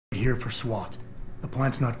here for SWAT. The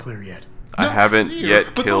plant's not clear yet. I haven't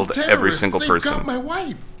yet killed every single person. They've got my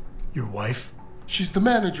wife. Your wife? She's the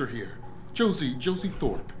manager here. Josie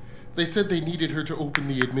Thorpe. They said they needed her to open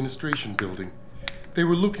the administration building. They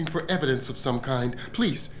were looking for evidence of some kind.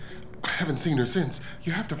 Please, I haven't seen her since.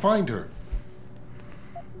 You have to find her.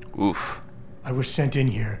 Oof. I was sent in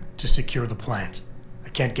here to secure the plant. I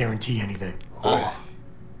can't guarantee anything. Oh.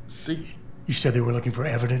 See. You said they were looking for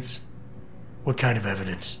evidence? What kind of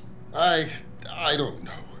evidence? I don't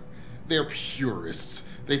know. They're purists.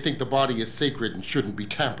 They think the body is sacred and shouldn't be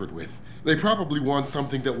tampered with. They probably want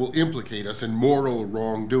something that will implicate us in moral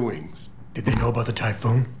wrongdoings. Did they know about the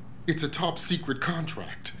typhoon? It's a top secret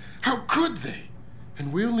contract. How could they?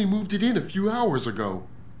 And we only moved it in a few hours ago.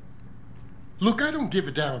 Look, I don't give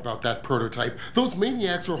a damn about that prototype. Those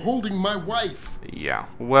maniacs are holding my wife. Yeah,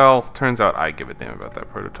 well, turns out I give a damn about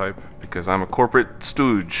that prototype because I'm a corporate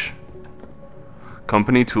stooge.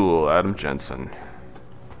 Company tool, Adam Jensen.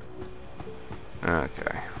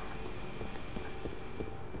 Okay.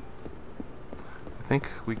 I think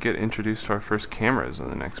we get introduced to our first cameras in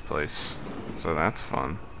the next place, so that's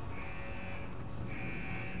fun.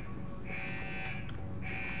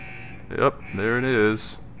 Yep, there it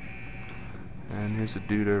is. And here's a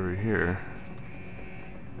dude over here.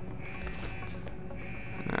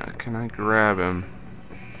 Now, can I grab him?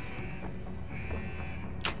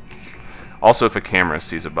 Also, if a camera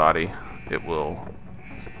sees a body, it will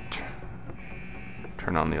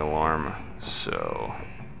turn on the alarm. So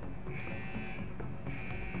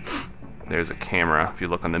there's a camera. If you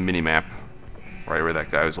look on the mini-map, right where that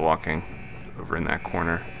guy was walking, over in that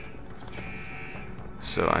corner.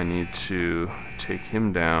 So I need to take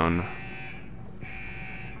him down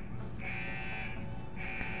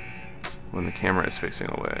when the camera is facing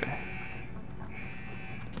away.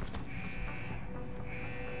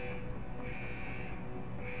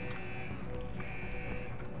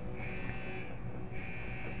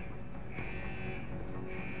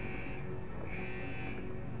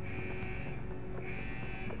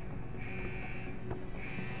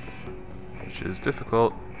 Which is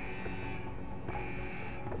difficult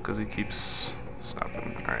because he keeps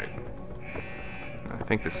stopping. Alright. I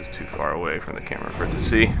think this is too far away from the camera for it to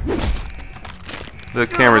see. The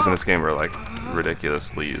cameras in this game are like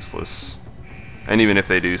ridiculously useless. And even if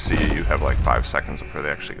they do see you, you have like 5 seconds before they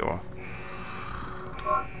actually go off.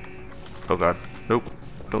 Oh god. Nope.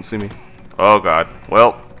 Don't see me. Oh god.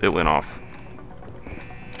 Well, it went off.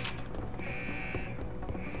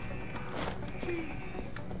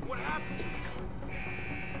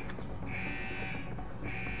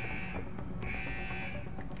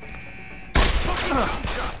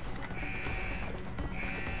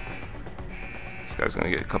 This guy's gonna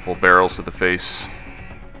get a couple barrels to the face.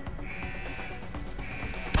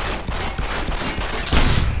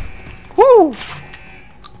 Woo!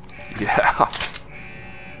 Yeah.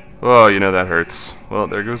 Oh, you know that hurts. Well,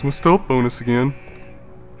 there goes my stealth bonus again.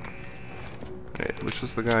 Wait, which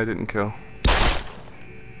was the guy I didn't kill?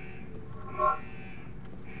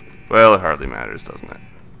 Well, it hardly matters, doesn't it?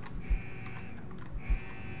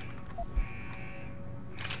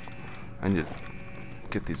 I need to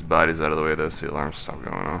get these bodies out of the way though so the alarms stop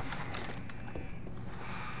going off.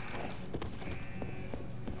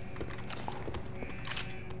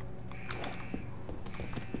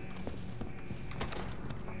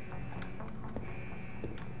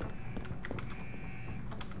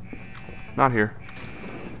 Not here.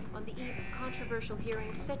 On the eve of controversial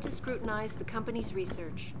hearings set to scrutinize the company's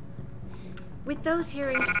research. With those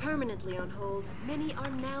hearings permanently on hold, many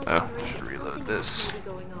are now wondering if something else may be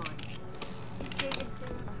going on.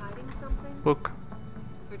 Davidson hiding something? Book.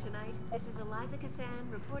 For tonight, this is Eliza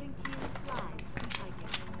Kassan reporting to you live from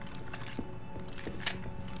Hiking.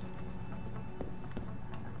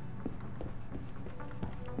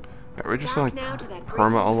 Alright, we're just in like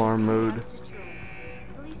perma alarm mode.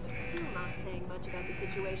 Police are still not saying much about the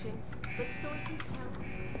situation, but sources tell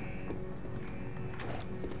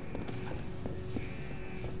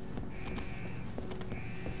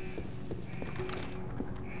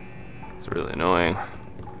It's really annoying.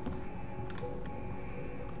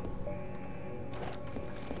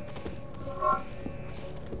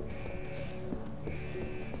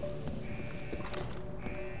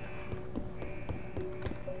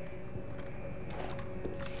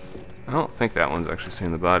 I don't think that one's actually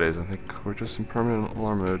seeing the bodies. I think we're just in permanent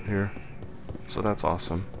alarm mode here. So that's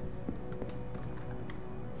awesome.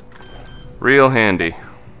 Real handy.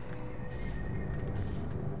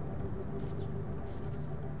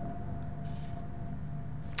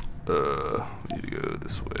 We need to go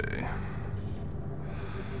this way.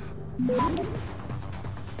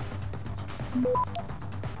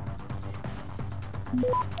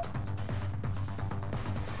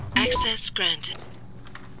 Access granted.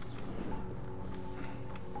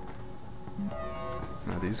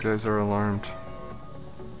 Now these guys are alarmed.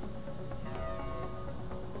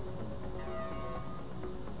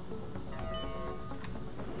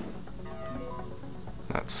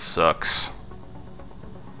 That sucks.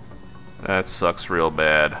 That sucks real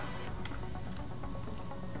bad.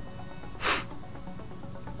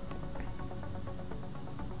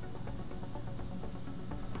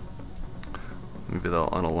 Maybe they'll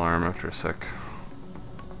unalarm after a sec.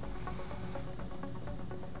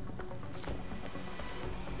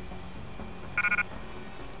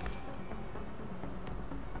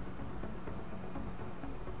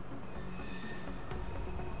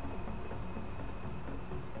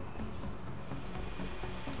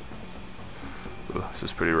 Ooh, this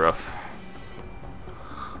is pretty rough.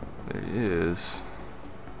 There he is.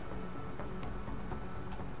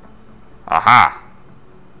 Aha!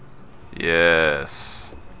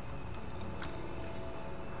 Yes.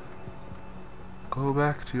 Go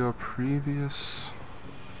back to your previous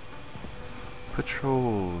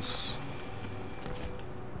patrols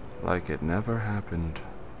like it never happened.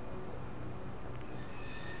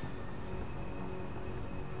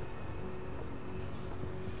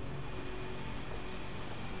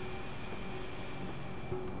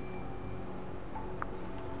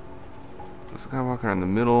 This guy walking around the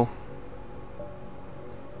middle.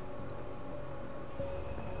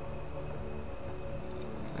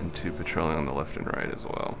 And 2 patrolling on the left and right as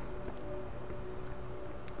well.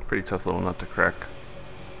 Pretty tough little nut to crack.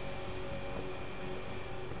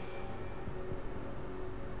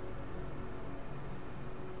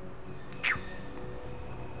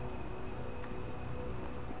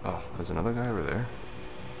 Oh, there's another guy over there.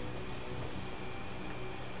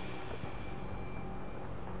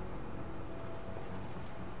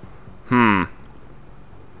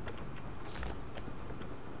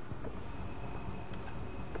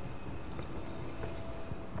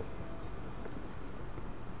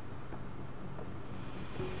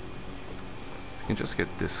 Can just get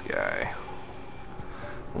this guy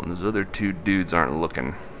when those other 2 dudes aren't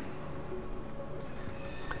looking.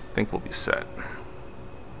 I think we'll be set.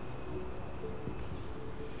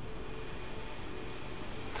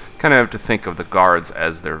 Kind of have to think of the guards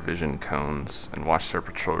as their vision cones and watch their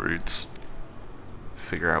patrol routes.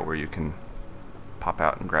 Figure out where you can pop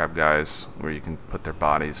out and grab guys, where you can put their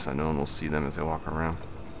bodies so no one will see them as they walk around.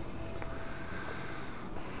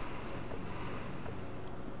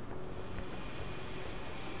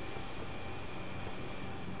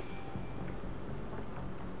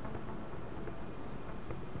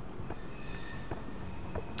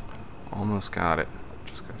 Almost got it.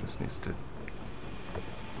 Just needs to.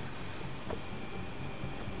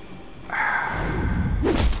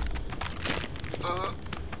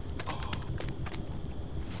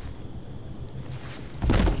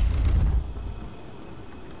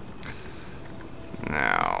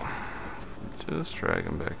 Now, just drag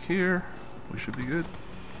him back here. We should be good.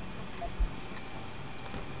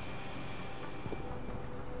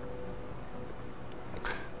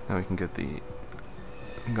 Now we can get the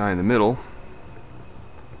guy in the middle.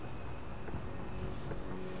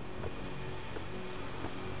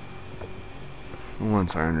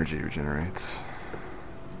 Once our energy regenerates.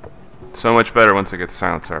 So much better once I get the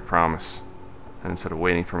silencer, I promise. And instead of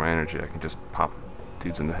waiting for my energy, I can just pop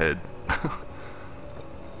dudes in the head.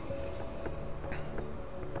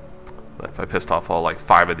 But if I pissed off all like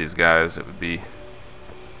 5 of these guys, it'd be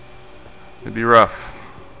rough.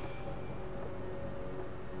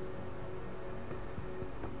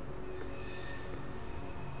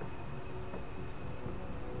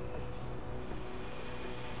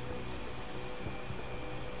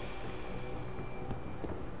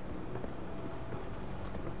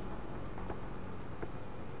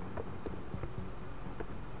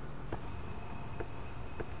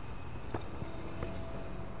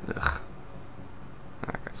 Ugh.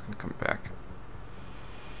 That guy's gonna come back.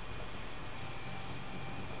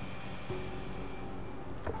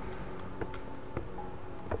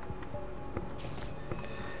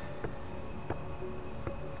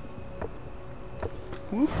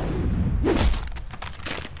 Whoop.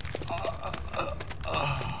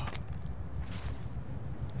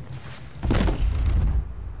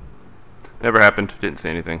 Never happened. Didn't say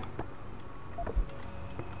anything.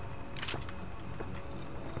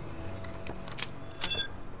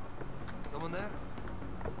 Someone there?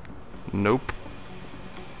 Nope.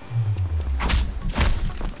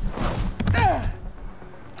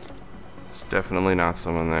 There's definitely not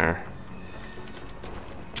someone there.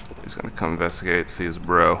 He's gonna come investigate, see his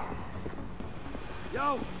bro.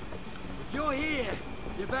 Yo! You're here.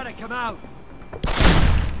 You better come out.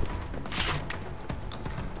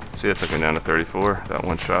 See, that took me down to 34. That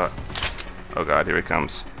one shot. Oh god, here he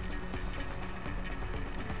comes.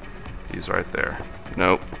 He's right there.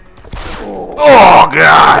 Nope. Oh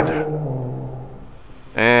god!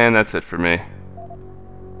 And that's it for me.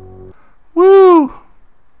 Woo!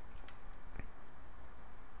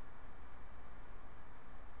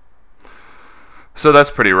 So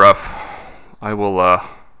that's pretty rough. I will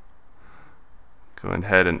go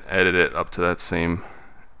ahead and edit it up to that same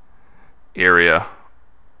area.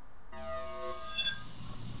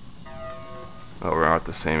 Oh, we're at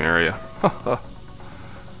the same area.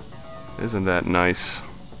 Isn't that nice?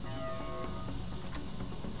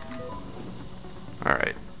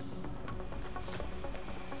 Alright.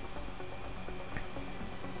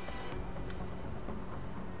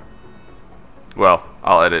 Well,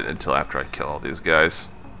 I'll edit until after I kill all these guys.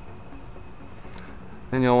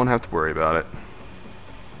 Then y'all won't have to worry about it.